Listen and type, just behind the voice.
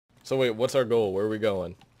So wait, what's our goal? Where are we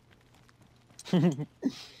going? Hold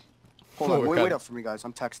on, wait up for me, guys.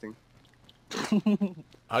 I'm texting.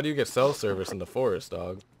 How do you get cell service in the forest,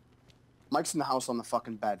 dog? Mike's in the house on the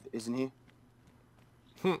fucking bed, isn't he?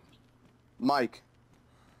 Hmm. Mike.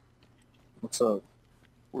 What's up?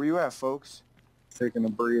 Where you at, folks? Taking a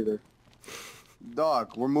breather.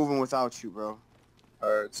 Dog, we're moving without you, bro.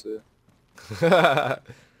 Alright, see.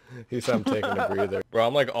 He said I'm taking a breather. Bro,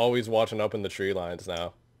 I'm like always watching up in the tree lines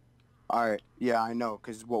now. Alright, yeah, I know,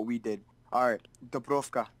 because what we did. Alright,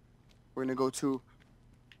 Dubrovka. We're gonna go to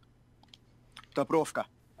Dubrovka.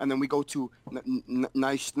 And then we go to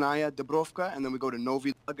Naishnaya Dubrovka, and then we go to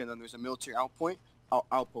Novi Lag, and then there's a military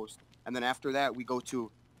outpost. And then after that, we go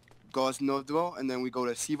to Goznovo, and then we go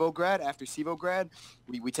to Sivograd. After Sivograd,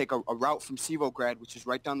 we take a route from Sivograd, which is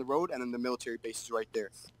right down the road, and then the military base is right there.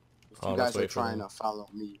 If you guys are trying to follow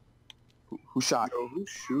me. Who shot? Yo, who's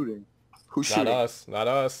shooting? Who's shooting? Not us. Not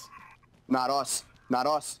us. Not us. Not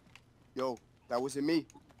us. Yo, that wasn't me.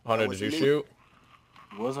 Hunter, did you shoot?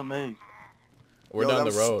 It wasn't me. We're down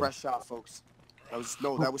the road. That was a suppressed shot, folks.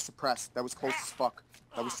 That was suppressed. That was close as fuck.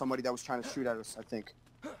 That was somebody that was trying to shoot at us, I think.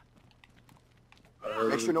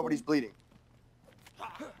 Make sure nobody's bleeding.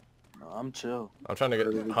 No, I'm chill. I'm trying to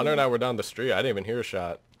get... Hunter and I were down the street. I didn't even hear a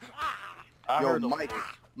shot. Yo,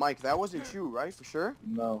 Mike, that wasn't you, right? For sure?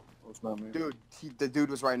 No, it was not me. Dude, the dude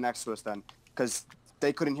was right next to us then. Because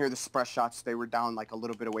they couldn't hear the suppressed shots. They were down like a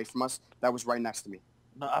little bit away from us. That was right next to me.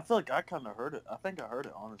 No, I feel like I kind of heard it. I think I heard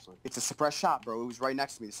it, honestly. It's a suppressed shot, bro. It was right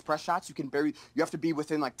next to me. The suppressed shots, you have to be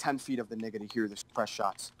within like 10 feet of the nigga to hear the suppressed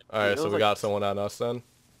shots. Alright, so we got someone on us then?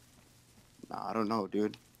 Nah, I don't know,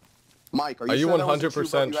 dude. Mike, are you sure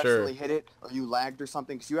 100% you sure? Actually hit it, or you lagged or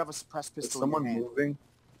something? Because you have a suppressed pistol. Is someone moving?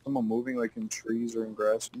 Someone moving like in trees or in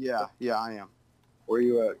grass? Yeah, I am. Where are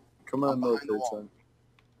you at? Come on, military tent.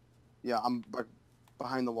 Yeah, I'm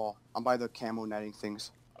behind the wall. I'm by the camo netting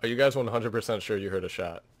things. Are you guys 100% sure you heard a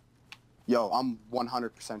shot? Yo, I'm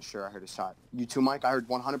 100% sure I heard a shot. You too, Mike? I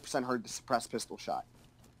 100% heard the suppressed pistol shot.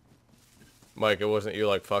 Mike, it wasn't you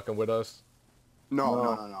like fucking with us?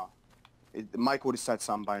 No. Mike would have said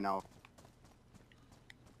something by now.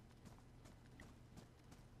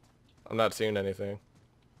 I'm not seeing anything.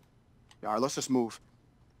 Yeah, alright, let's just move.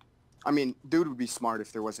 I mean, dude would be smart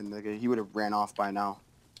if there wasn't a nigga. He would have ran off by now.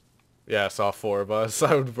 Yeah, I saw 4 of us.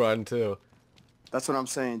 I would run too. That's what I'm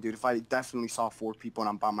saying, dude. If I definitely saw 4 people and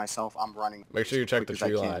I'm by myself, I'm running. Make sure you check the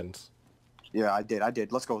tree lines. Yeah, I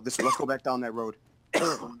did. Let's go. Let's go back down that road.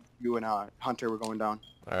 You and Hunter were going down.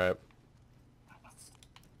 Alright.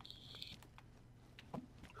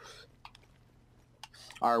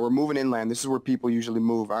 Alright, we're moving inland. This is where people usually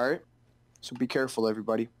move, alright? So be careful,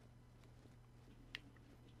 everybody.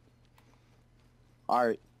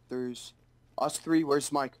 Alright, there's us 3.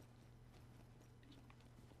 Where's Mike?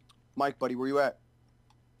 Mike, buddy, where you at?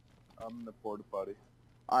 I'm in the porta potty.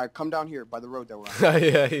 Alright, come down here by the road that we're on.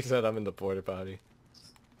 Yeah, he said I'm in the porta potty.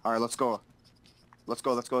 Alright, let's go. Let's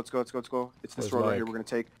go. It's this road right here we're gonna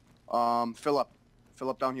take. Fill up. Fill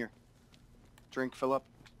up down here. Drink, fill up.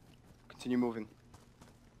 Continue moving.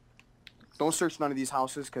 Don't search none of these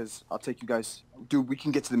houses, because I'll take you guys... Dude, we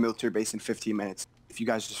can get to the military base in 15 minutes. If you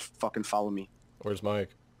guys just fucking follow me. Where's Mike?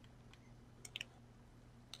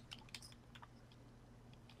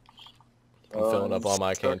 I'm filling up all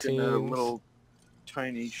my canteens. In a little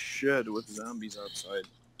tiny shed with zombies outside.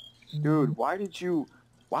 Dude, why don't you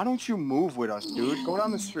move with us, dude? Go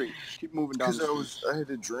down the street. Keep moving down the street. Because I had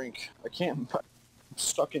to drink. I'm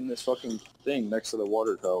stuck in this fucking thing next to the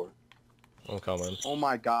water tower. I'm coming. Oh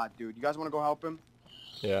my god, dude. You guys want to go help him?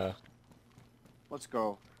 Yeah. Let's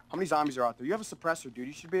go. How many zombies are out there? You have a suppressor, dude.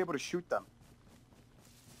 You should be able to shoot them.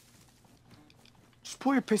 Just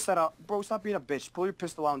pull your pistol out. Bro, stop being a bitch. Pull your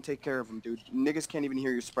pistol out and take care of them, dude. Niggas can't even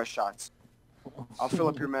hear your suppress shots. I'll fill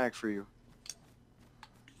up your mag for you.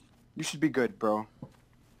 You should be good, bro.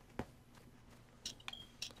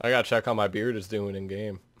 I gotta check how my beard is doing in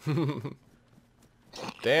game.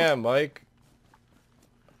 Damn, Mike.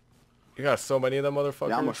 You got so many of them motherfuckers.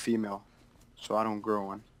 Yeah, I'm a female, so I don't grow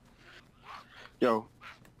one. Yo.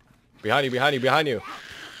 Behind you. What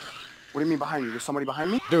do you mean behind you? There's somebody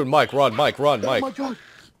behind me? Dude, Mike, run, Mike. Oh my god.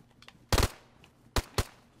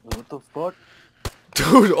 What the fuck?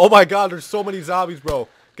 Dude, oh my god, there's so many zombies, bro.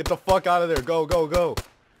 Get the fuck out of there. Go.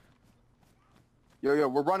 Yo,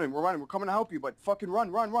 we're running. We're coming to help you, but fucking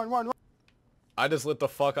run. I just lit the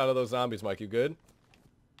fuck out of those zombies, Mike. You good?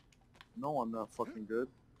 No, I'm not fucking good.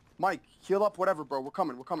 Mike, heal up, whatever, bro. We're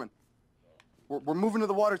coming. We're moving to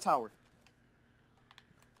the water tower.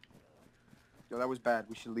 Yo, that was bad.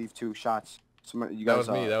 We should leave 2 shots. You guys that was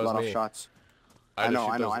me. let off shots. I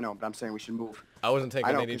know, but I'm saying we should move. I wasn't taking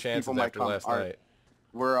I know, any 'cause chances people might after come. last Alright. night.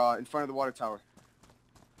 We're in front of the water tower.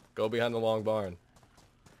 Go behind the long barn.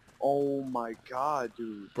 Oh my god,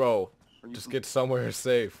 dude. Bro, Are you- just get somewhere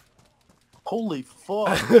safe. Holy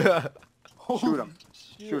fuck. Shoot him.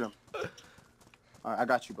 Shit. Shoot him. Alright, I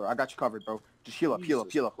got you, bro. I got you covered, bro. Just heal up, heal up,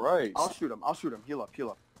 Jesus heal up. Christ. I'll shoot him. I'll shoot him. Heal up, heal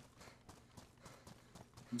up.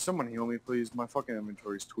 Can someone heal me, please? My fucking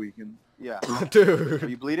inventory's tweaking. Yeah. Are Dude,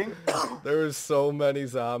 you bleeding? there was so many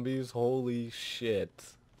zombies. Holy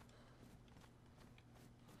shit.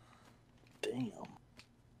 Damn.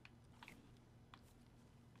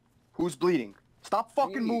 Who's bleeding? Stop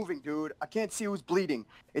fucking Me. moving, dude. I can't see who's bleeding.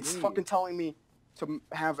 It's Me. fucking telling me to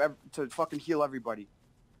to fucking heal everybody.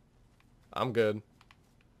 I'm good.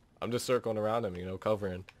 I'm just circling around him, you know,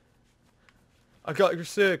 covering. I got your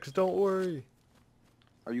six, don't worry.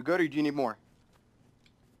 Are you good or do you need more?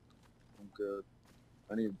 I'm good.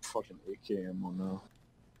 I need fucking AK ammo now.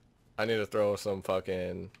 I need to throw some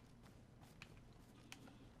fucking...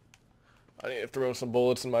 I need to throw some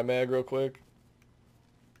bullets in my mag real quick.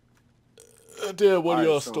 Damn, one of Alright,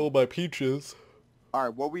 y'all so- stole my peaches.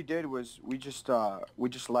 Alright, what we did was we just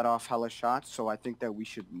let off hella shots, so I think that we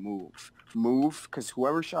should move. Move, because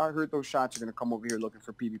whoever heard those shots are gonna come over here looking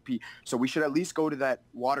for PvP. So we should at least go to that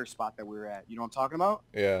water spot that we were at. You know what I'm talking about?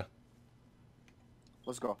 Yeah.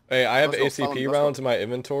 Let's go. Hey, I have Let's go, follow me, ACP let's go. rounds in my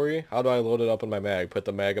inventory. How do I load it up in my mag? Put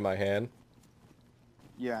the mag in my hand?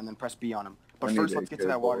 Yeah, and then press B on him. But I need first, let's get to AK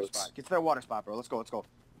that water bullets. spot. Get to that water spot, bro. Let's go, let's go.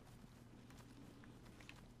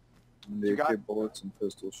 The You AK got- bullets and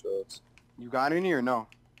pistol shots. You got any or no?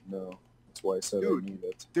 No. That's why I said Dude. I need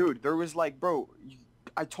it. Dude, there was like, bro,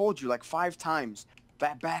 I told you like 5 times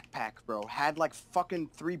that backpack, bro, had like fucking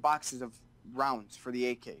 3 boxes of rounds for the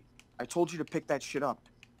AK. I told you to pick that shit up.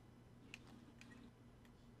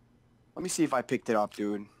 Let me see if I picked it up,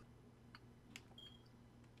 dude.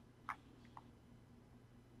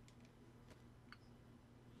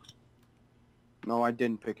 No, I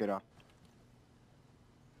didn't pick it up.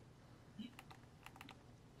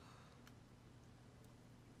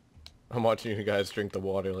 I'm watching you guys drink the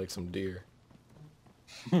water like some deer.